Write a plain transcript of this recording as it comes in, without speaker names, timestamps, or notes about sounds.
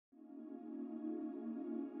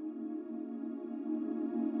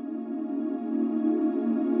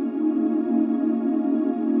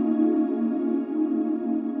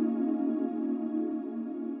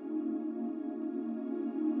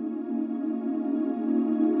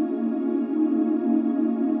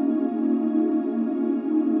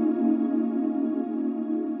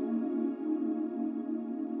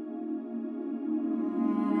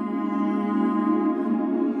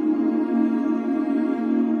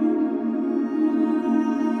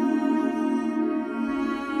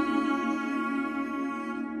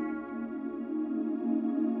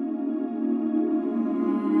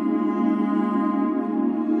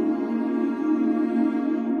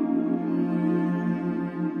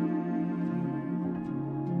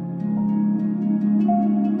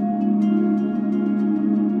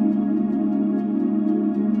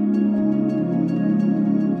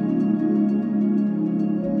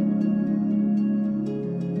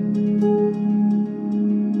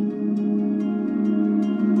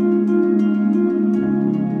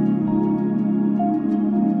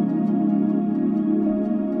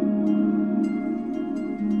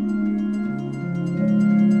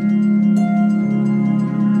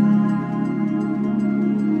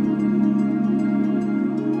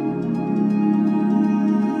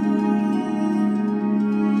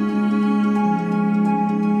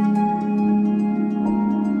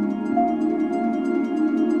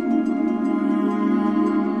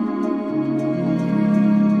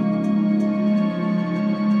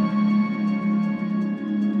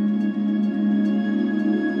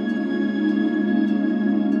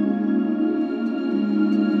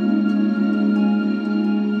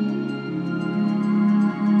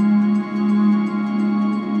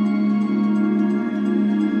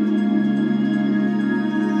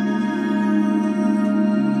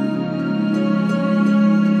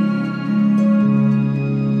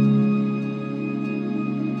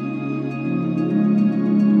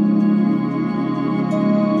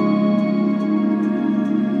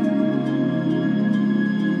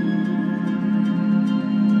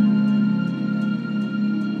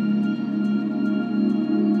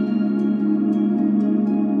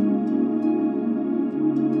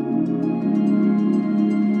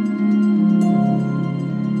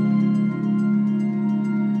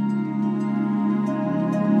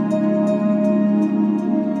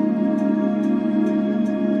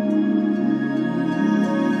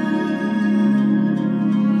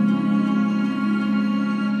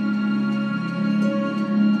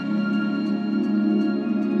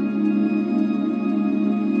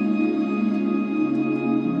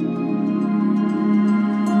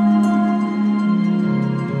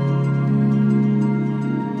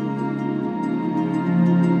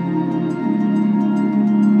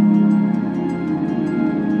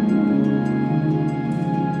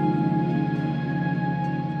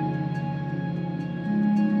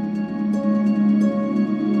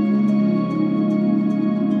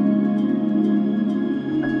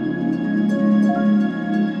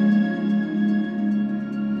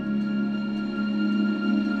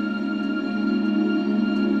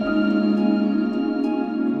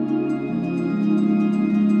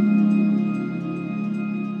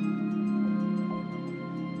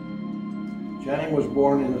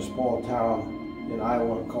born in a small town in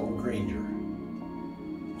Iowa called Granger.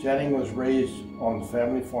 Channing was raised on the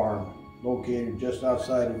family farm located just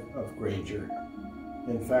outside of Granger.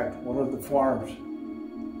 In fact, one of the farm's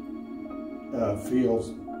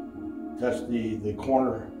fields touched the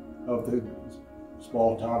corner of the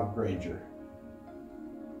small town of Granger.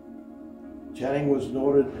 Channing was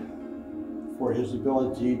noted for his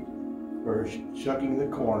ability for shucking the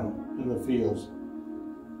corn in the fields,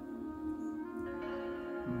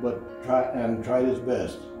 but tried his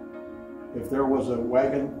best. If there was a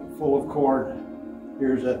wagon full of corn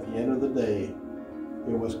ears at the end of the day,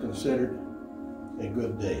 it was considered a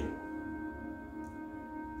good day.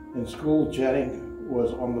 In school, Channing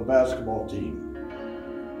was on the basketball team.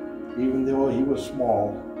 Even though he was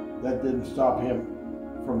small, that didn't stop him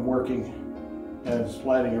from working and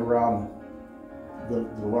sliding around the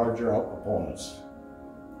larger opponents.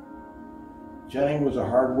 Channing was a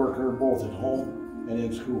hard worker both at home and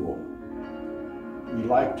in school. He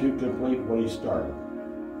liked to complete what he started.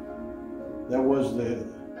 That was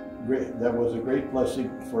a great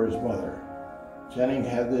blessing for his mother. Channing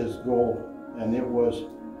had this goal, and it was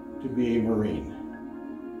to be a Marine.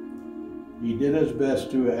 He did his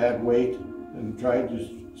best to add weight and tried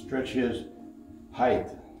to stretch his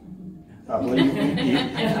height. I believe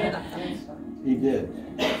he did.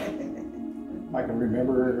 I can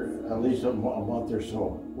remember at least a month or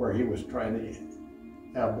so where he was trying to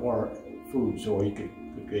have more food so he could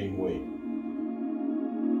gain weight.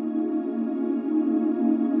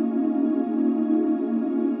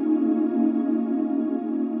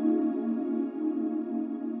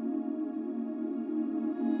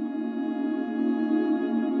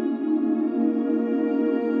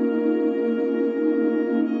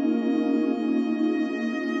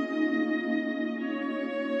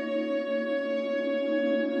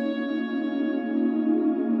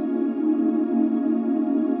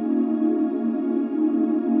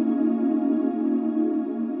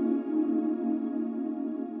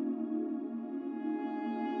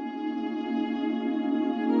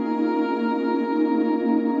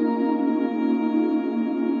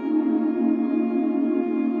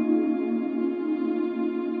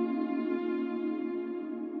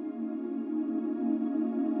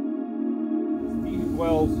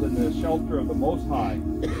 Dwells in the shelter of the Most High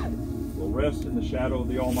will rest in the shadow of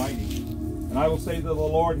the Almighty. And I will say to the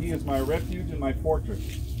Lord, He is my refuge and my fortress,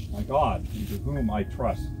 my God, into whom I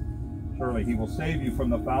trust. Surely He will save you from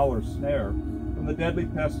the fowler's snare, from the deadly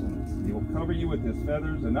pestilence. He will cover you with His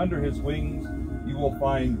feathers, and under His wings you will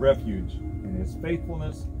find refuge, and His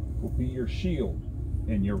faithfulness will be your shield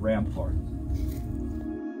and your rampart.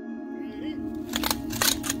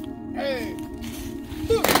 Hey!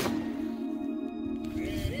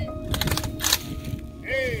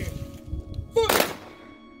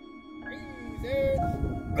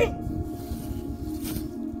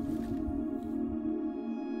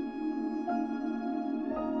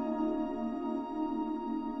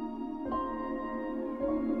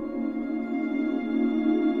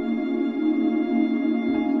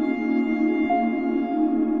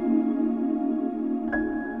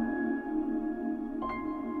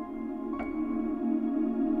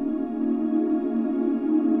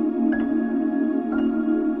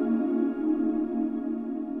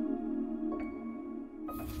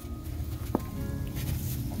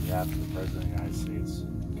 behalf of the President of the United States,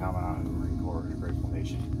 Commandant of the Marine Corps, and a grateful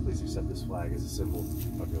nation, please accept this flag as a symbol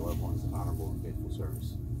of your loved ones' honorable and faithful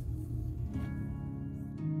service.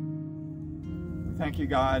 We thank you,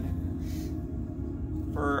 God,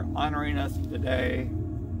 for honoring us today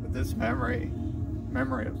with this memory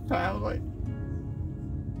of childhood.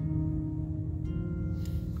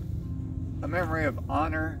 A memory of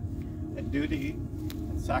honor and duty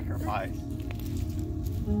and sacrifice.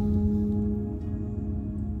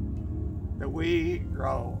 That we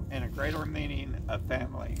grow in a greater meaning of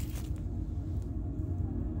family.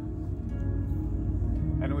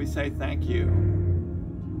 And we say thank you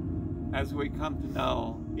as we come to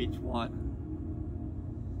know each one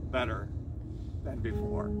better than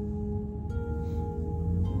before. And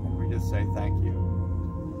we just say thank you.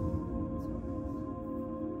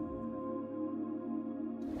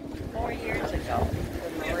 4 years ago,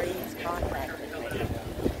 the Marines contacted me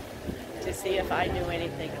to see if I knew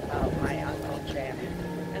anything about my Uncle Channing,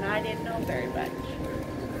 and I didn't know very much.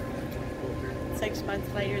 6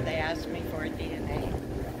 months later, they asked me for a DNA,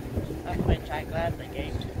 of which I gladly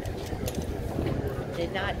gave to them.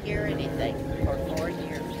 Did not hear anything for 4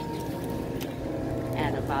 years,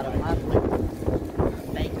 and about a month later,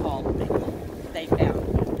 they called me. They found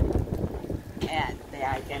him, and they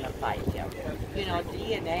identified him. You know,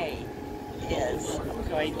 DNA is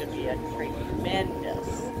going to be a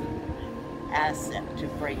tremendous asset to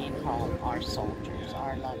bringing home our soldiers,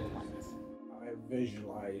 our loved ones. I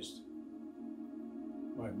visualized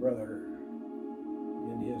my brother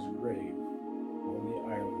in his grave on the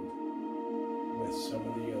island with some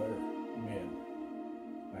of the other men.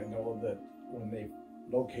 I know that when they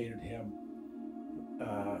located him,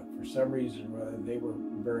 for some reason or other, they were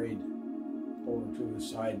buried over to the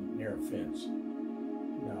side near a fence.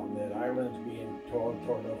 Now, that island's being torn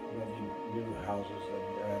up, building new houses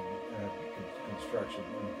and construction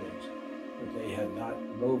and things, but they had not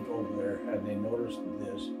moved over there, and they noticed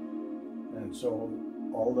this, and so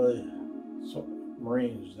all the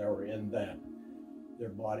Marines that were in that, their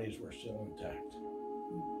bodies were still intact.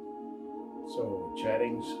 So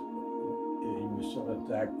Chatting's, he was still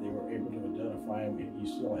intact. They were able to identify him. He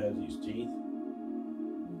still has his teeth.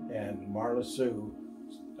 And Marla Sue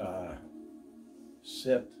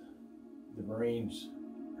sent the Marines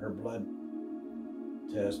her blood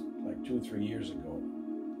test like 2 or 3 years ago.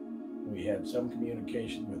 We had some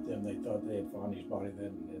communication with them. They thought they had found his body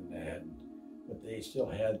then, and they hadn't. But they still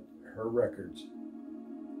had her records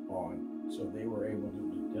on, so they were able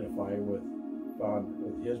to identify with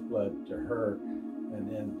his blood to her, and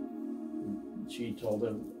then she told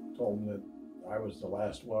him that I was the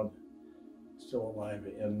last one still alive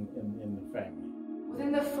in the family.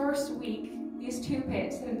 Within the first week, these 2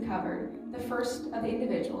 pits had uncovered the first of the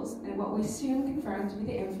individuals in what we soon confirmed to be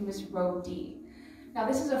the infamous Row D. Now,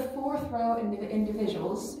 this is a 4th row of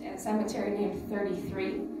individuals in a cemetery named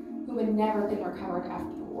 33 who had never been recovered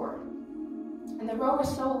after the war. And the row is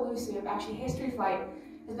so elusive, actually History Flight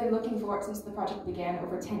has been looking for it since the project began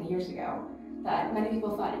over 10 years ago, that many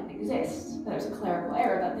people thought it didn't exist, that it was a clerical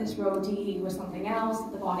error, that this Row D was something else,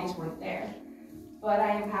 that the bodies weren't there. But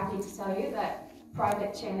I am happy to tell you that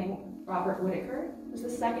Private Channing Robert Whitaker was the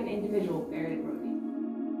 2nd individual buried in Row